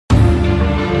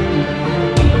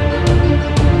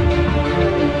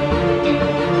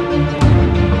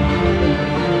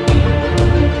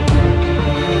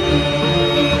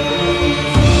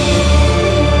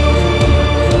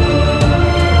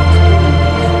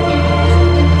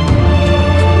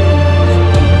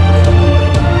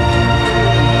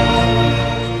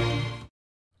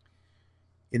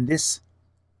this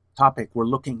topic, we're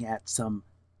looking at some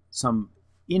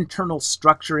internal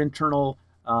structure, internal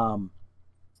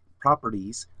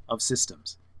properties of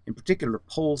systems, in particular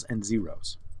poles and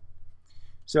zeros.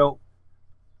 So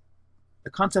the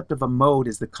concept of a mode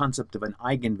is the concept of an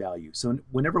eigenvalue. So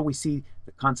whenever we see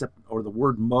the concept or the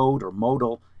word mode or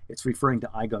modal, it's referring to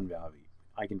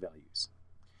eigenvalues.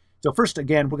 So first,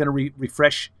 again, we're going to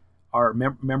refresh our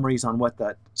memories on what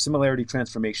that similarity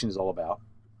transformation is all about.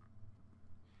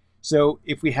 So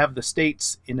if we have the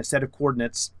states in a set of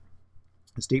coordinates,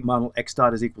 the state model x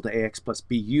dot is equal to ax plus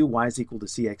bu, y is equal to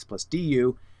cx plus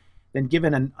du, then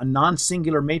given a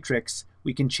non-singular matrix,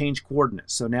 we can change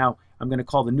coordinates. So now I'm going to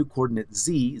call the new coordinate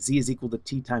z. Z is equal to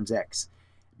t times x.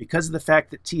 Because of the fact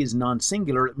that t is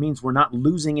non-singular, it means we're not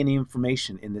losing any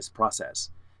information in this process.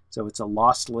 So it's a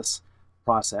lossless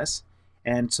process.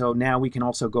 And so now we can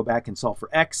also go back and solve for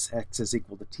x. X is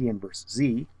equal to t inverse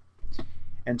z.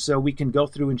 And so we can go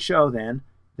through and show then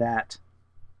that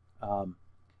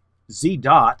z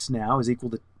dot now is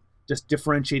equal to, just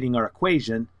differentiating our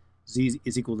equation, z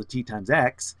is equal to t times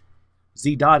x.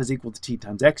 Z dot is equal to t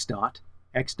times x dot.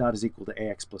 X dot is equal to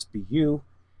ax plus bu.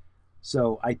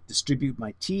 So I distribute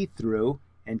my t through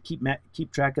and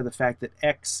keep track of the fact that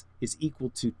x is equal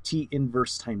to t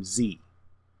inverse times z.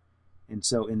 And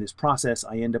so in this process,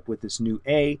 I end up with this new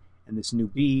a and this new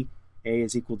b. A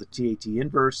is equal to TAT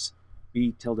inverse.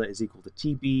 B tilde is equal to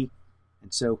TB.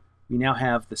 And so we now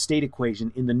have the state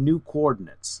equation in the new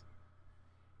coordinates.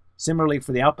 Similarly,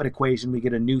 for the output equation, we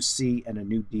get a new C and a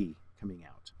new D coming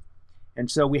out.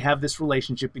 And so we have this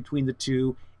relationship between the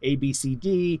two, A, B, C,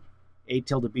 D, A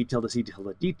tilde, B tilde, C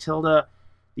tilde, D tilde.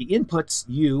 The inputs,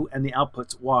 U, and the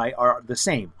outputs, Y, are the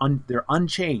same. They're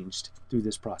unchanged through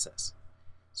this process.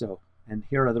 So, and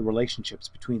here are the relationships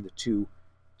between the two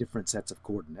different sets of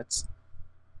coordinates.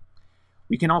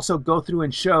 We can also go through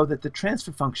and show that the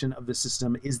transfer function of the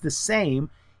system is the same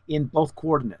in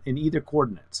either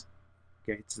coordinates.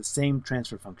 Okay, it's the same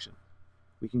transfer function.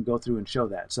 We can go through and show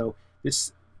that. So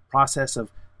this process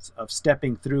of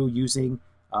stepping through using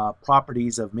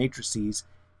properties of matrices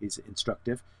is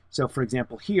instructive. So for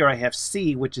example, here I have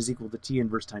C, which is equal to T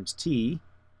inverse times T,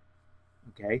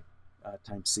 okay,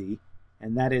 times C,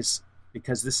 and that is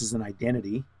because this is an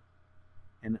identity,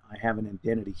 and I have an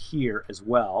identity here as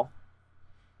well.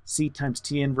 C times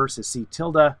T inverse is C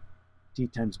tilde, T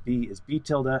times B is B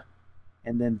tilde,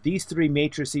 and then these three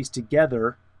matrices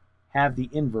together have the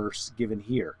inverse given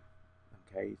here.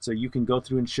 Okay, so you can go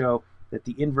through and show that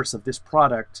the inverse of this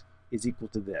product is equal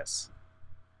to this.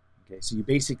 Okay, so you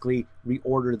basically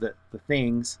reorder the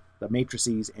things, the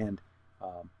matrices, and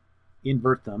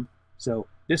invert them. So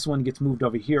this one gets moved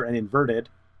over here and inverted.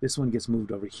 This one gets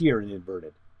moved over here and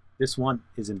inverted. This one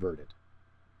is inverted.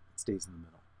 It stays in the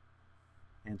middle.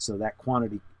 And so that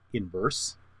quantity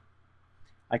inverse.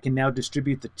 I can now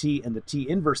distribute the t and the t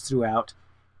inverse throughout.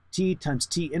 T times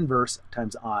t inverse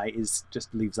times I is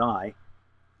just leaves I.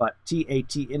 But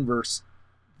TAT inverse,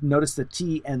 notice the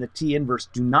t and the t inverse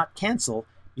do not cancel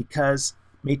because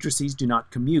matrices do not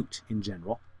commute in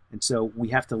general. And so we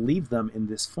have to leave them in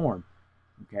this form.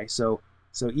 Okay, so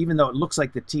even though it looks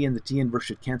like the t and the t inverse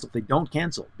should cancel, they don't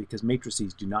cancel because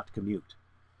matrices do not commute.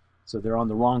 So they're on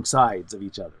the wrong sides of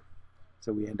each other.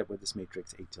 So we end up with this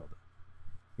matrix A tilde.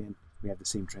 And we have the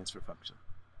same transfer function.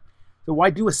 So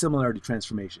why do a similarity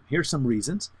transformation? Here's some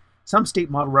reasons. Some state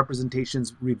model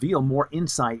representations reveal more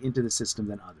insight into the system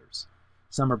than others.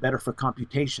 Some are better for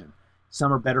computation.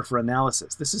 Some are better for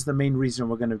analysis. This is the main reason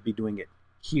we're going to be doing it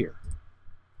here.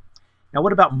 Now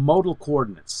what about modal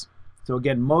coordinates? So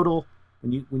again, modal,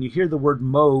 when you hear the word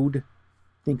mode,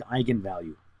 think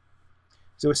eigenvalue.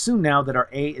 So assume now that our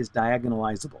A is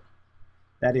diagonalizable.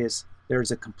 That is, there is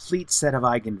a complete set of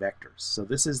eigenvectors. So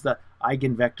this is the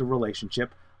eigenvector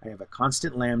relationship. I have a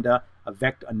constant lambda,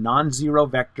 a non-zero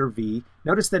vector v.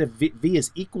 Notice that if v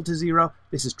is equal to 0,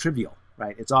 this is trivial,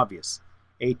 right? It's obvious.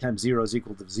 A times 0 is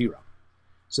equal to 0.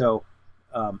 So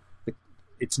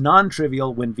it's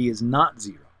non-trivial when v is not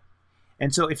 0.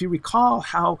 And so if you recall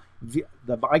how the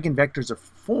eigenvectors are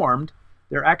formed,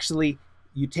 they're actually,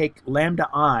 you take lambda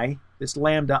I, this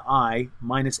lambda I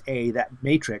minus A, that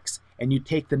matrix, and you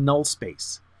take the null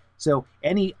space. So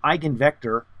any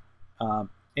eigenvector,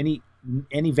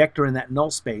 any vector in that null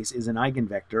space is an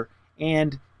eigenvector,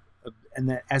 and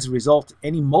that as a result,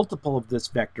 any multiple of this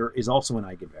vector is also an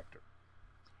eigenvector.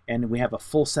 And we have a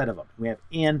full set of them. We have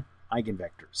n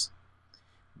eigenvectors.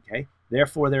 Okay.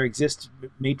 Therefore, there exist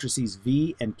matrices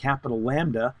V and capital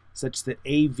lambda such that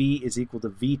AV is equal to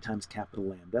V times capital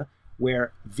lambda,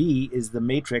 where V is the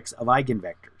matrix of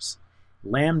eigenvectors.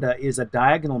 Lambda is a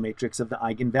diagonal matrix of the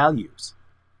eigenvalues.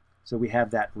 So we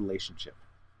have that relationship.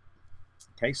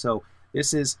 Okay, so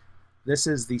this is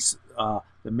the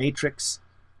matrix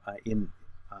in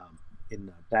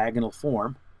diagonal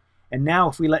form. And now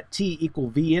if we let t equal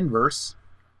V inverse,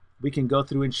 we can go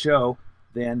through and show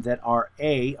then that our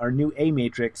new A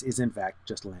matrix is in fact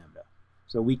just lambda.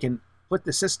 So we can put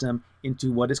the system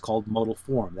into what is called modal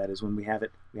form. That is when we have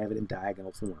it in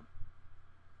diagonal form.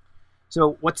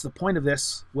 So what's the point of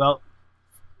this? Well,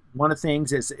 one of the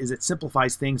things is it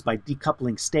simplifies things by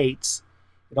decoupling states.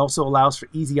 It also allows for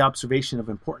easy observation of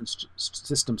important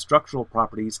system structural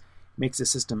properties, makes the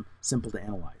system simple to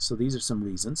analyze. So these are some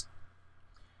reasons.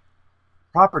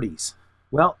 Properties.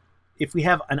 Well, if we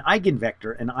have an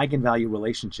eigenvector, an eigenvalue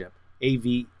relationship,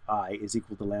 AVI is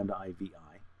equal to lambda IVI,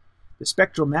 the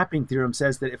spectral mapping theorem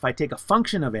says that if I take a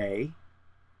function of A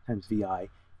times VI,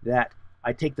 that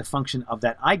I take the function of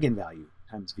that eigenvalue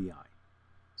times VI.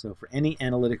 So for any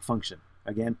analytic function,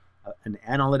 again, an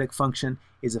analytic function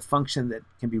is a function that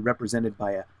can be represented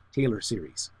by a Taylor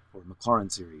series or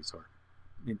Maclaurin series or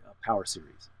a power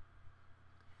series.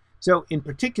 So in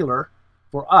particular,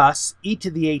 for us, e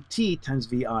to the at times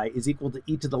vi is equal to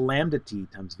e to the lambda t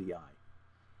times vi.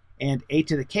 And a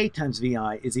to the k times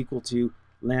vi is equal to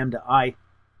lambda I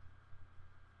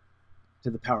to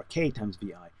the power k times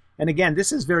vi. And again,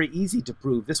 this is very easy to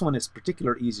prove. This one is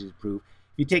particularly easy to prove.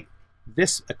 If you take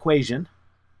this equation,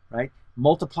 right,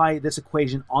 multiply this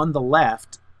equation on the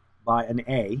left by an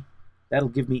a, that'll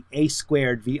give me a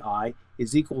squared vi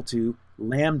is equal to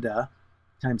lambda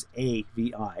times a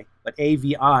vi. But a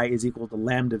vi is equal to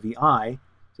lambda vi,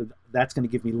 so that's going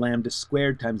to give me lambda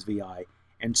squared times vi,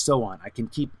 and so on. I can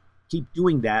keep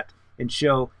doing that and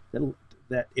show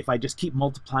that if I just keep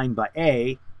multiplying by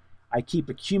a, I keep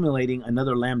accumulating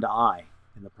another lambda I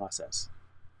in the process.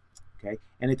 Okay,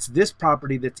 and it's this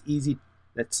property that's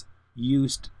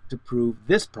used to prove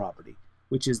this property,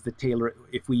 which is the Taylor.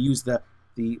 If we use the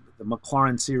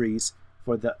Maclaurin series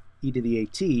for the e to the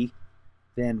at,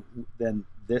 then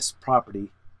this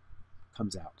property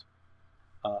comes out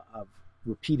of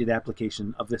repeated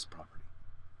application of this property.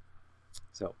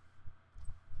 So,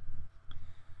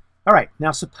 all right,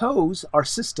 now suppose our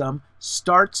system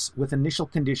starts with initial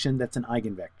condition that's an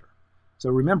eigenvector. So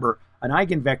remember, an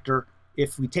eigenvector,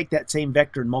 if we take that same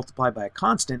vector and multiply by a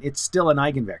constant, it's still an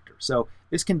eigenvector. So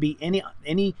this can be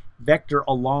any vector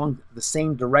along the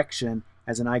same direction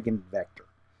as an eigenvector.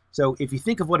 So if you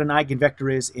think of what an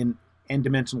eigenvector is in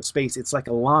n-dimensional space, it's like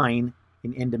a line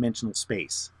in n-dimensional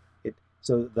space.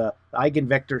 So the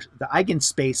eigenvector, the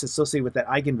eigenspace associated with that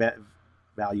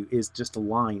eigenvalue is just a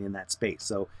line in that space.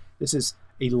 So this is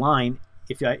a line.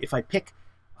 If I pick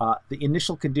the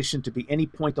initial condition to be any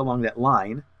point along that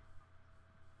line,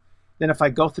 then if I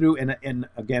go through and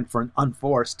again for an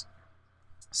unforced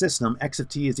system, x of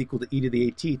t is equal to e to the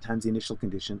at times the initial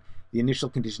condition. The initial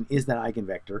condition is that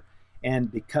eigenvector,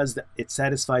 and because it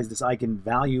satisfies this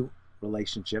eigenvalue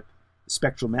relationship, the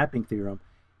spectral mapping theorem,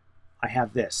 I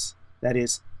have this. That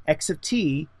is, x of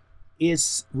t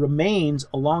remains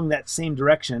along that same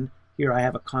direction. Here I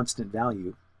have a constant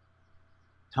value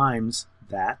times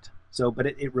that. So, but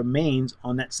it remains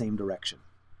on that same direction.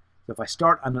 So if I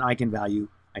start on an eigenvalue,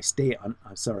 I stay on.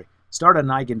 Start on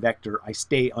an eigenvector, I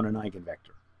stay on an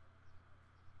eigenvector.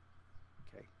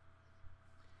 Okay.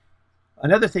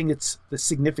 Another thing that's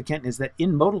significant is that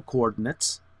in modal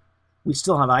coordinates, we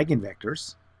still have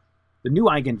eigenvectors. The new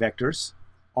eigenvectors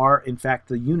are, in fact,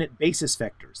 the unit basis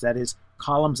vectors, that is,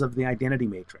 columns of the identity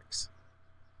matrix.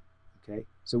 Okay,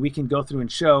 so we can go through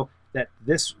and show that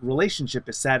this relationship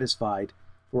is satisfied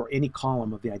for any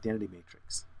column of the identity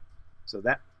matrix. So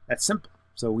that's simple.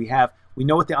 So we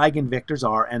know what the eigenvectors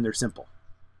are, and they're simple.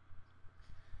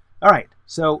 All right,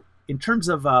 so in terms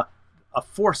of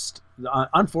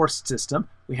unforced system,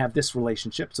 we have this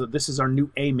relationship. So this is our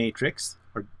new A matrix,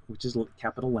 which is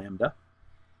capital lambda.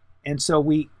 And so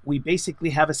we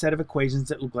basically have a set of equations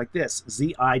that look like this.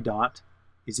 Zi dot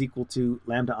is equal to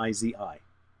lambda I Zi.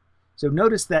 So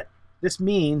notice that this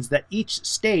means that each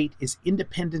state is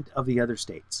independent of the other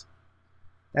states.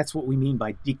 That's what we mean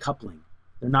by decoupling.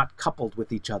 They're not coupled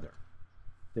with each other.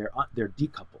 They're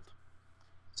decoupled.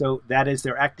 So that is,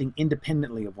 they're acting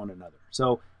independently of one another.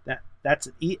 So that's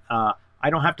I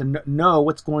don't have to know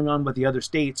what's going on with the other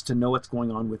states to know what's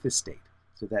going on with this state.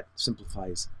 So that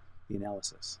simplifies the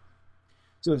analysis.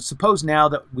 So suppose now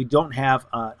that we don't have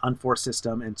an unforced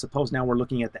system, and suppose now we're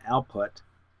looking at the output,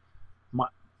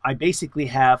 I basically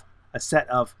have a set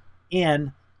of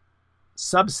n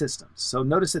subsystems. So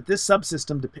notice that this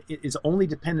subsystem is only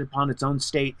dependent upon its own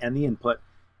state and the input,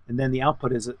 and then the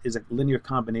output is a linear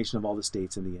combination of all the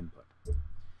states and the input.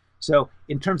 So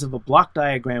in terms of a block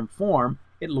diagram form,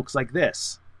 it looks like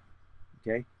this.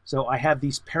 Okay, So I have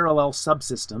these parallel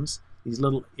subsystems, these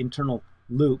little internal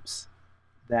loops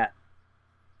that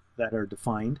are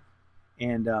defined.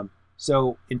 And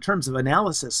so in terms of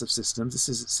analysis of systems, this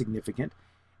is significant.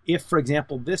 If, for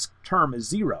example, this term is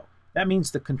 0, that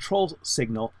means the control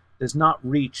signal does not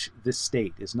reach this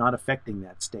state, is not affecting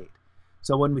that state.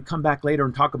 So when we come back later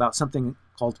and talk about something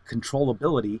called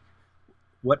controllability,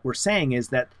 what we're saying is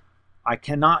that I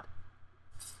cannot,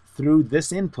 through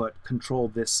this input, control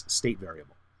this state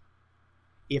variable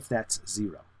if that's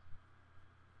 0.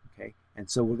 Okay, and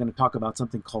so we're going to talk about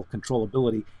something called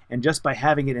controllability, and just by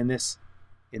having it in this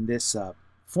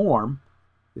form,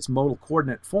 this modal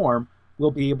coordinate form,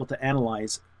 we'll be able to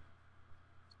analyze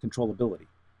controllability.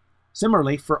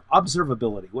 Similarly, for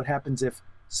observability, what happens if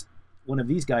one of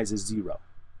these guys is 0?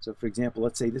 So for example,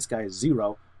 let's say this guy is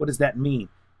 0. What does that mean?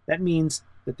 That means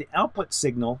that the output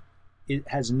signal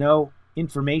has no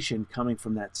information coming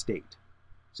from that state.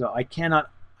 So I cannot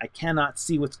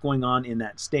see what's going on in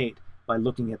that state by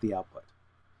looking at the output.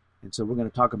 And so we're going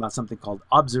to talk about something called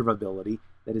observability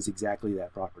that is exactly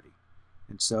that property.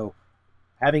 And so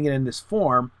having it in this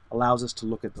form allows us to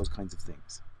look at those kinds of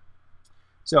things.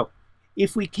 So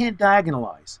if we can't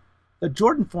diagonalize, the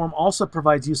Jordan form also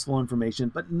provides useful information,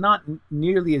 but not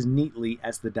nearly as neatly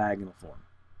as the diagonal form.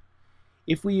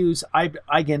 If we use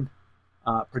eigen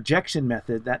projection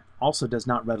method, that also does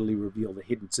not readily reveal the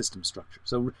hidden system structure.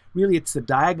 So really it's the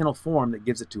diagonal form that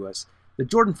gives it to us. The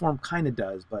Jordan form kind of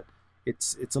does, but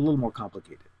it's a little more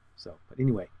complicated. So, but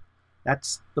anyway,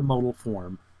 that's the modal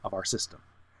form of our system.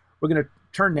 We're going to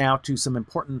turn now to some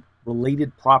important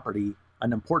related property,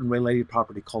 an important related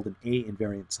property called an A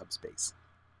invariant subspace.